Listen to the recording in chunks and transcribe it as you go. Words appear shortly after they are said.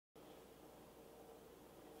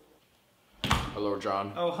Hello,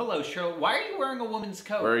 John. Oh, hello, Sherlock. Why are you wearing a woman's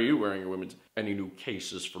coat? Why are you wearing a woman's? Any new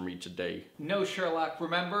cases for me today? No, Sherlock.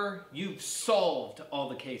 Remember, you've solved all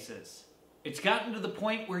the cases. It's gotten to the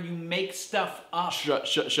point where you make stuff up.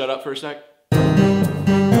 Shut up for a sec.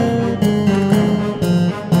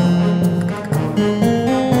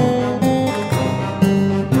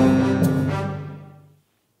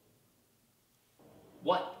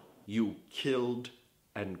 What? You killed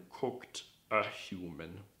and cooked a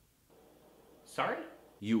human. Sorry?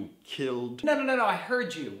 You killed... No, I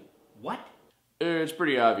heard you. What? It's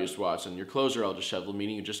pretty obvious, Watson. Your clothes are all disheveled,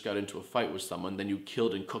 meaning you just got into a fight with someone, then you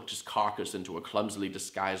killed and cooked his carcass into a clumsily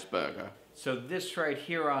disguised burger. So this right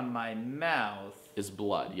here on my mouth... Is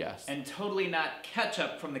blood, yes. And totally not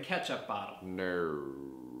ketchup from the ketchup bottle. No.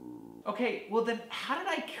 Okay, well then how did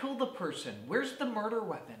I kill the person? Where's the murder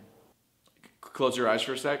weapon? Close your eyes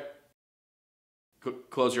for a sec.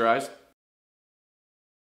 Close your eyes.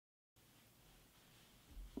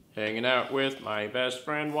 Hanging out with my best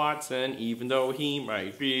friend Watson, even though he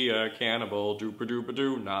might be a cannibal.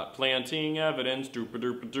 Doopa-doopa-doo, not planting evidence.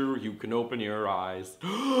 Doopa-doopa-doo, you can open your eyes.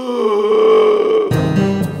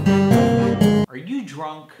 Are you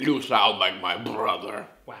drunk? You sound like my brother.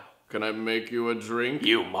 Wow. Can I make you a drink?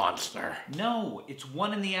 You monster. No, it's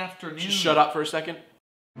 1 in the afternoon. Shut up for a second.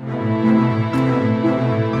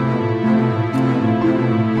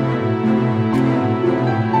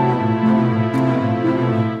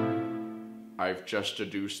 I've just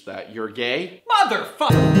deduced that you're gay.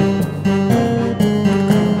 Motherfucker!